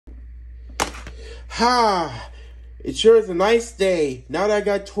Ha! It sure is a nice day. Now that I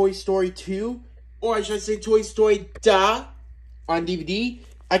got Toy Story 2, or I should say Toy Story Da, on DVD,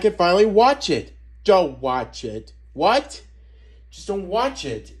 I can finally watch it. Don't watch it. What? Just don't watch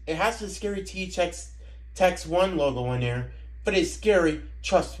it. It has the scary THX 1 logo on there, but it's scary,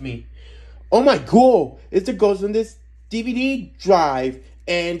 trust me. Oh my god, it goes on this DVD drive,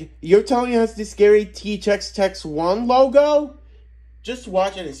 and you're telling me it has the scary THX 1 logo? Just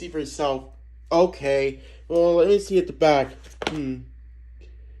watch it and see for yourself. Okay, well, let me see at the back.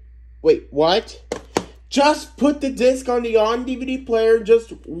 Wait, what? Just put the disc on the on-DVD player and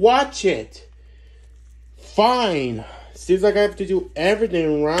just watch it. Fine. Seems like I have to do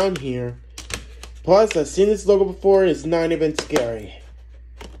everything around here. Plus, I've seen this logo before, it's not even scary.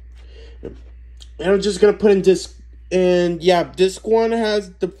 And I'm just gonna put in disc, and yeah, disc 1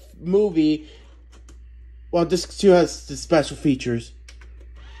 has the movie, while disc 2 has the special features.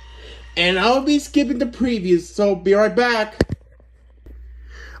 And I'll be skipping the previews, so be right back.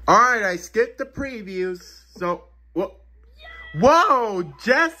 Alright, I skipped the previews, so, whoa,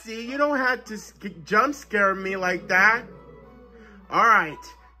 Jesse, you don't have to jump scare me like that. Alright,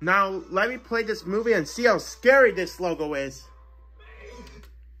 now let me play this movie and see how scary this logo is.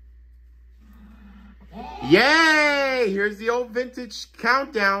 Yay! Here's the old vintage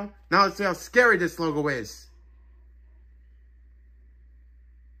countdown. Now let's see how scary this logo is.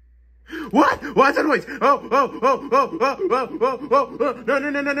 What? What's that noise? Oh!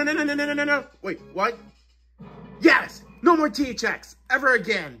 No. Wait, what? Yes! No more THX ever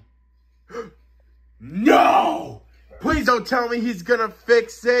again. No! Please don't tell me he's gonna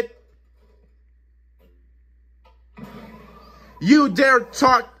fix it. You dare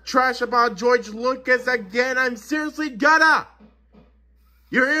talk trash about George Lucas again? I'm seriously gonna.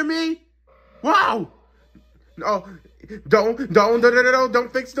 You hear me? Wow! No. Don't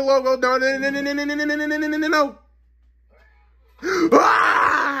fix the logo. No.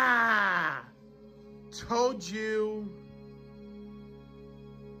 Ah! Told you.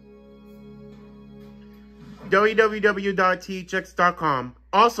 www.thx.com.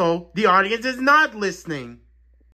 Also, the audience is not listening.